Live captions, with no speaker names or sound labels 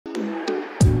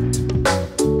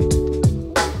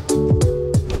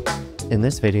In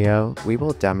this video, we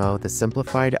will demo the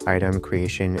simplified item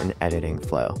creation and editing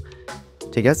flow.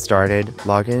 To get started,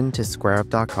 log in to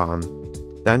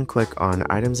squareup.com, then click on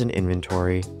Items and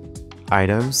Inventory,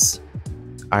 Items,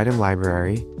 Item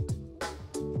Library,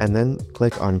 and then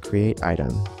click on Create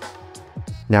Item.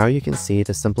 Now you can see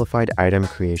the simplified item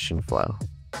creation flow.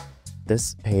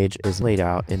 This page is laid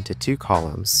out into two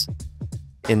columns.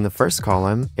 In the first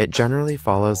column, it generally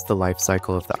follows the life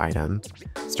cycle of the item,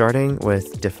 starting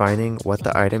with defining what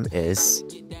the item is,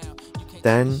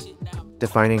 then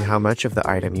defining how much of the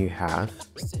item you have,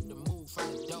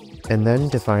 and then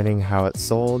defining how it's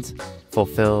sold,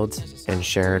 fulfilled, and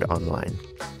shared online.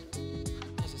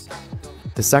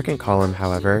 The second column,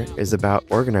 however, is about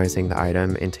organizing the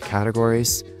item into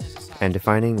categories and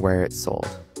defining where it's sold.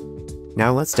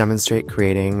 Now let's demonstrate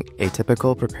creating a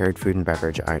typical prepared food and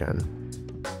beverage item.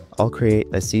 I'll create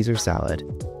a Caesar salad,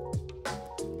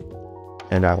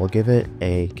 and I will give it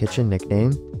a kitchen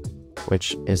nickname,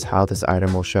 which is how this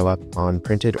item will show up on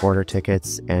printed order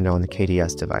tickets and on the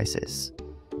KDS devices.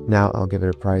 Now I'll give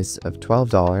it a price of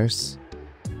 $12,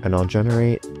 and I'll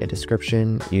generate a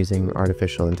description using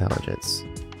artificial intelligence.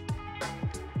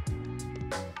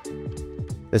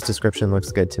 This description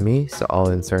looks good to me, so I'll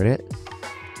insert it.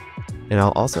 And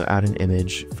I'll also add an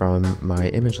image from my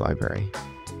image library.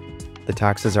 The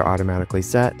taxes are automatically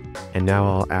set, and now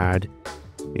I'll add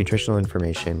nutritional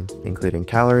information, including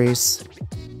calories,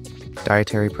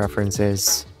 dietary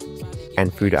preferences,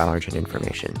 and food allergen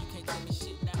information.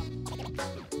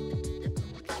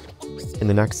 In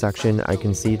the next section, I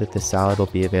can see that the salad will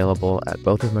be available at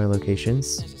both of my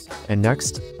locations. And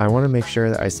next, I want to make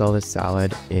sure that I sell this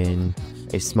salad in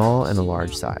a small and a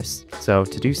large size. So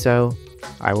to do so,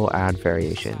 I will add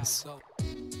variations.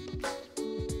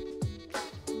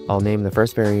 I'll name the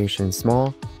first variation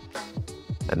small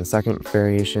and the second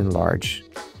variation large,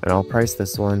 and I'll price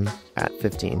this one at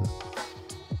 $15.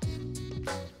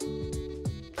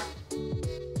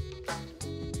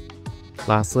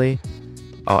 Lastly,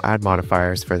 I'll add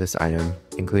modifiers for this item,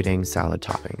 including salad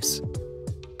toppings.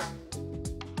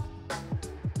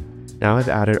 Now I've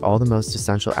added all the most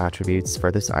essential attributes for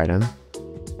this item,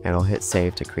 and I'll hit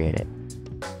save to create it.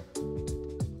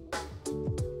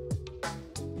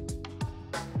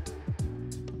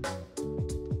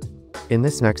 In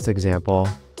this next example,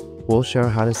 we'll show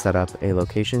how to set up a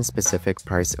location-specific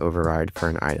price override for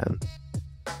an item.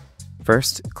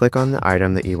 First, click on the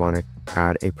item that you want to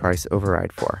add a price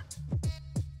override for.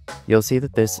 You'll see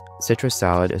that this citrus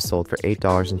salad is sold for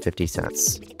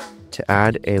 $8.50. To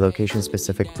add a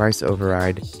location-specific price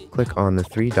override, click on the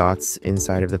three dots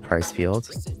inside of the price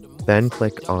field, then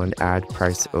click on Add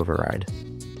Price Override.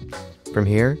 From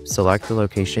here, select the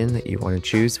location that you want to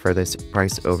choose for this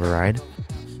price override,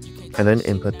 and then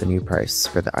input the new price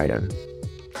for the item.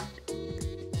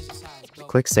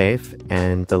 Click Save,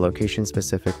 and the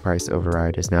location-specific price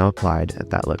override is now applied at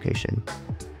that location.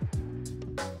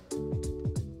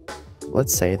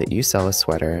 Let's say that you sell a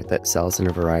sweater that sells in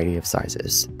a variety of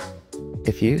sizes.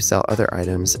 If you sell other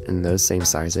items in those same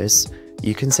sizes,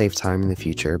 you can save time in the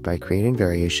future by creating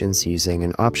variations using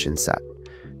an option set.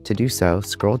 To do so,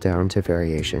 scroll down to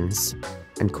Variations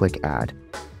and click Add.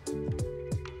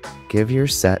 Give your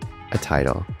set a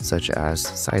title, such as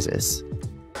Sizes.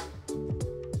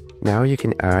 Now you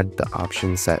can add the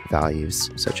option set values,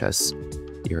 such as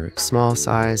your small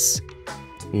size,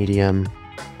 medium,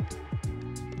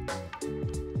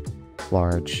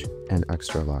 large, and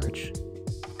extra large.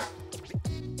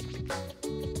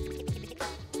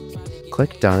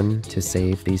 Click Done to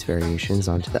save these variations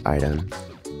onto the item.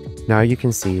 Now you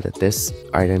can see that this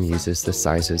item uses the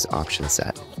Sizes option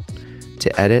set.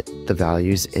 To edit the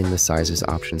values in the Sizes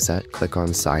option set, click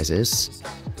on Sizes,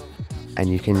 and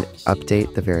you can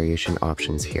update the variation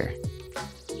options here.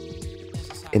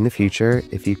 In the future,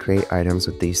 if you create items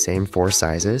with these same four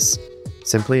sizes,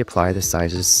 simply apply the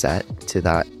Sizes set to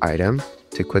that item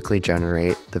to quickly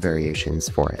generate the variations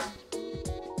for it.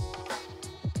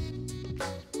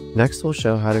 Next, we'll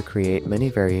show how to create many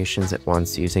variations at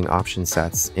once using option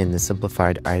sets in the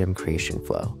simplified item creation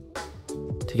flow.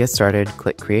 To get started,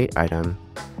 click Create Item.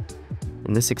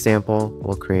 In this example,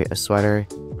 we'll create a sweater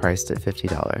priced at $50.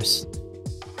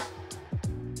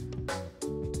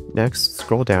 Next,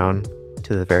 scroll down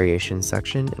to the Variations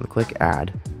section and click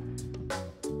Add.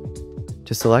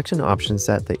 To select an option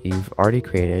set that you've already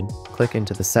created, click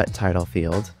into the Set Title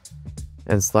field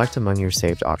and select among your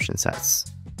saved option sets.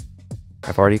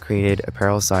 I've already created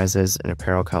apparel sizes and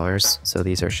apparel colors, so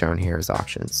these are shown here as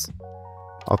options.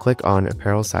 I'll click on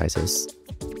Apparel Sizes,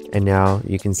 and now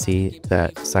you can see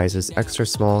that sizes extra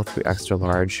small through extra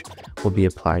large will be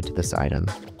applied to this item.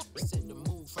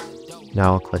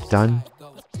 Now I'll click Done.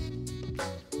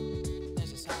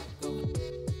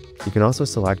 You can also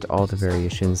select all the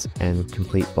variations and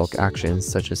complete bulk actions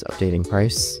such as updating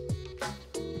price.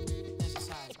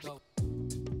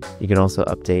 You can also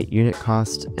update unit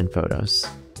cost and photos.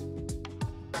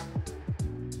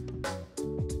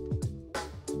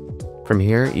 From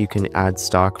here, you can add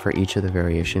stock for each of the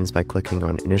variations by clicking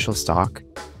on Initial Stock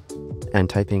and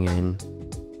typing in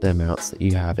the amounts that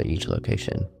you have at each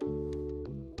location.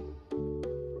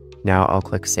 Now I'll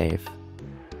click Save,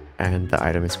 and the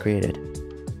item is created.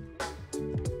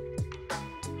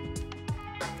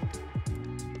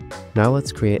 Now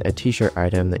let's create a t-shirt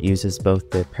item that uses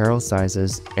both the apparel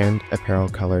sizes and apparel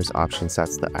colors option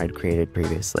sets that I'd created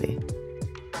previously.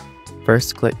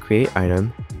 First, click Create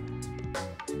Item.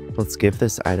 Let's give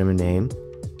this item a name.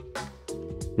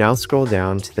 Now scroll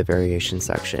down to the variation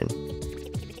section.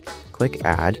 Click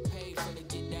Add,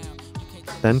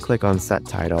 then click on Set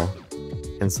Title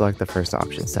and select the first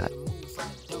option set.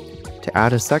 To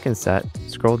add a second set,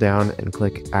 scroll down and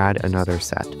click Add Another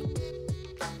Set.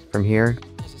 From here,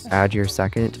 add your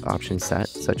second option set,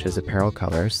 such as apparel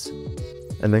colors,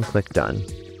 and then click Done.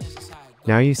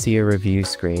 Now you see a review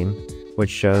screen, which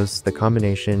shows the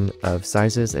combination of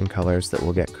sizes and colors that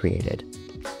will get created.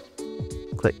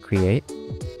 Click Create,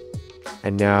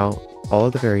 and now all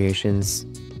of the variations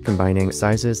combining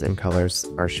sizes and colors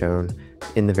are shown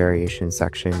in the variation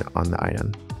section on the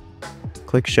item.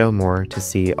 Click Show More to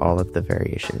see all of the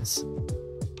variations.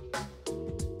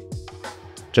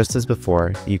 Just as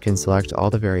before, you can select all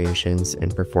the variations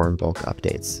and perform bulk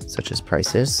updates, such as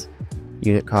prices,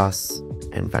 unit costs,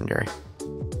 and vendor.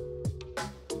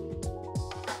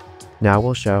 Now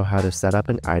we'll show how to set up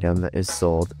an item that is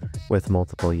sold with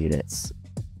multiple units.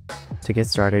 To get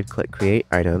started, click Create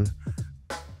Item.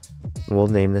 We'll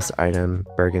name this item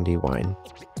Burgundy Wine.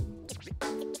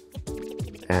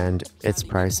 And it's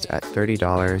priced at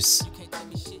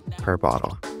 $30 per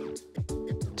bottle.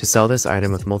 To sell this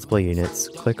item with multiple units,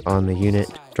 click on the Unit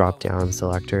drop-down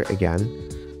selector again,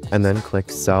 and then click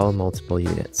Sell Multiple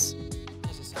Units.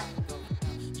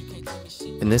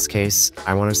 In this case,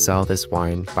 I want to sell this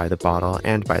wine by the bottle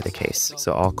and by the case,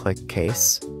 so I'll click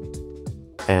Case,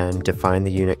 and define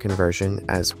the unit conversion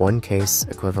as 1 case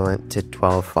equivalent to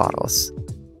 12 bottles.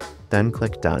 Then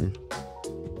click Done.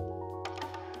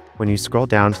 When you scroll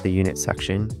down to the unit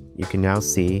section, you can now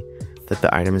see that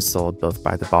the item is sold both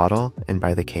by the bottle and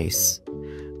by the case,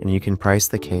 and you can price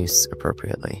the case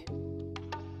appropriately.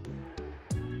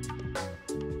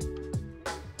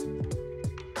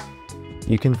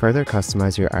 You can further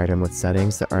customize your item with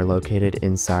settings that are located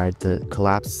inside the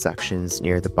collapsed sections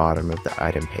near the bottom of the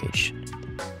item page.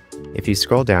 If you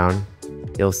scroll down,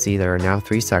 you'll see there are now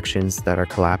 3 sections that are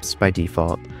collapsed by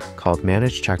default, called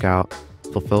Manage Checkout,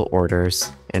 Fulfill Orders,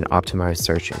 and Optimize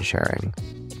Search and Sharing.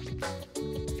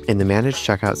 In the Manage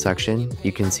Checkout section,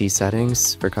 you can see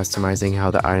settings for customizing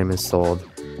how the item is sold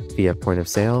via point of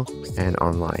sale and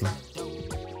online.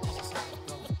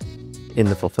 In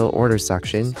the Fulfill Orders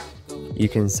section, you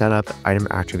can set up item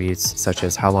attributes such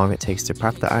as how long it takes to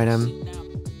prep the item,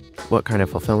 what kind of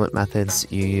fulfillment methods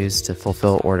you use to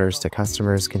fulfill orders to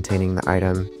customers containing the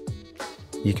item.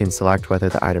 You can select whether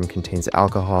the item contains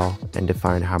alcohol and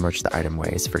define how much the item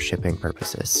weighs for shipping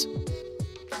purposes.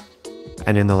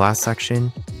 And in the last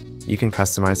section, you can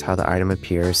customize how the item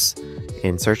appears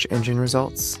in search engine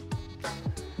results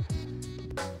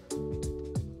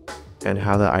and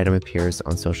how the item appears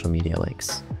on social media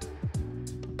links.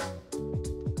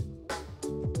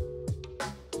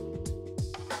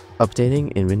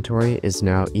 Updating inventory is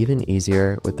now even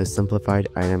easier with the simplified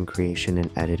item creation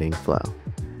and editing flow.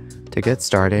 To get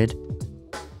started,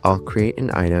 I'll create an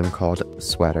item called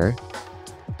Sweater,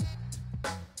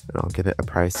 and I'll give it a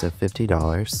price of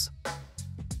 $50.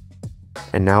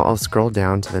 And now I'll scroll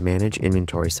down to the Manage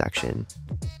Inventory section.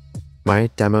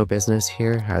 My demo business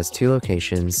here has 2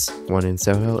 locations, one in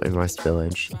Soho and West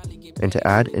Village, and to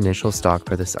add initial stock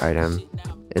for this item,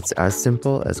 it's as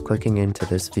simple as clicking into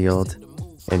this field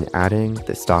and adding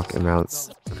the stock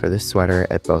amounts for this sweater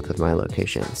at both of my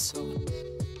locations.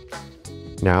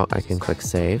 Now I can click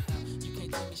Save.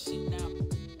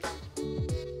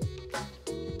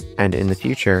 And in the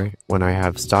future, when I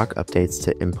have stock updates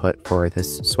to input for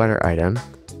this sweater item,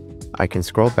 I can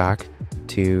scroll back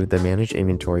to the Manage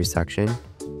Inventory section,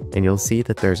 and you'll see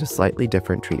that there's a slightly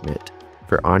different treatment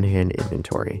for on-hand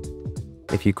inventory.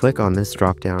 If you click on this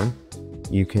dropdown,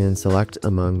 you can select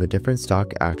among the different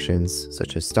stock actions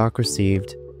such as stock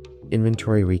received,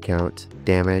 inventory recount,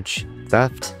 damage,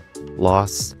 theft,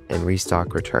 loss, and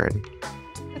restock return,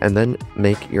 and then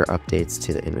make your updates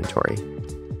to the inventory.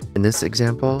 In this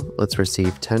example, let's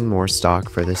receive 10 more stock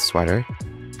for this sweater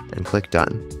and click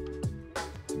Done.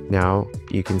 Now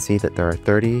you can see that there are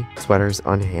 30 sweaters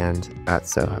on hand at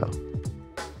Soho.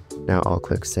 Now I'll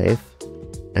click Save,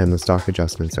 and the stock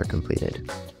adjustments are completed.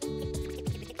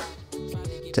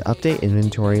 To update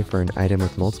inventory for an item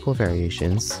with multiple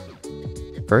variations,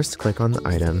 first click on the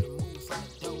item,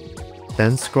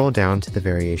 then scroll down to the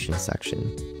variation section.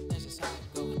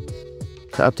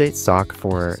 To update stock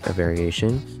for a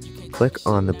variation, click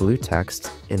on the blue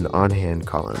text in the On Hand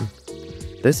column.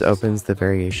 This opens the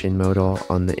variation modal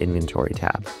on the Inventory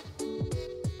tab.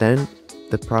 Then,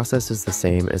 the process is the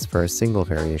same as for a single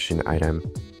variation item.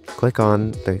 Click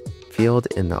on the field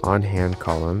in the On Hand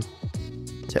column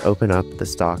to open up the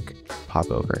stock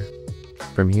popover.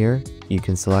 From here, you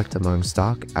can select among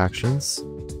stock actions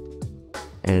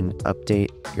and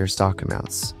update your stock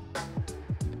amounts.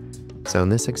 So in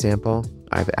this example,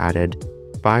 I've added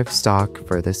 5 stock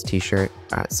for this t-shirt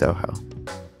at Soho.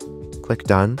 Click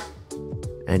Done,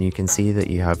 and you can see that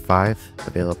you have 5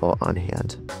 available on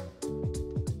hand.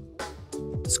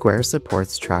 Square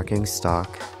supports tracking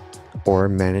stock or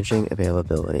managing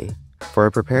availability. For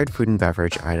a prepared food and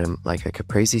beverage item like a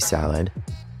caprese salad,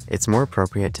 it's more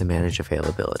appropriate to manage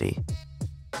availability.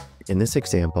 In this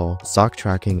example, stock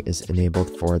tracking is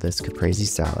enabled for this caprese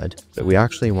salad, but we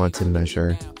actually want to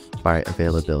measure by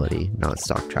availability, not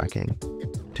stock tracking.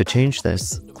 To change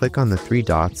this, click on the 3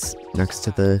 dots next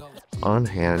to the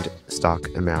on-hand stock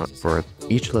amount for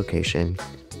each location,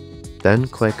 then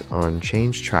click on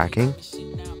Change Tracking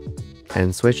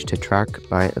and switch to Track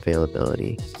by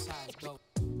Availability.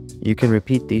 You can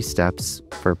repeat these steps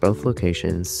for both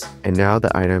locations, and now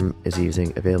the item is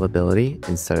using availability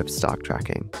instead of stock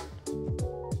tracking.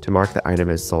 To mark the item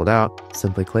as sold out,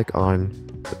 simply click on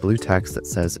the blue text that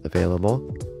says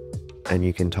Available, and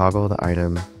you can toggle the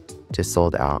item to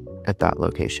Sold Out at that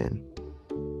location.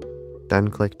 Then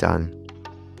click Done,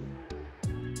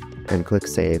 and click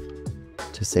Save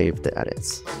to save the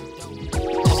edits.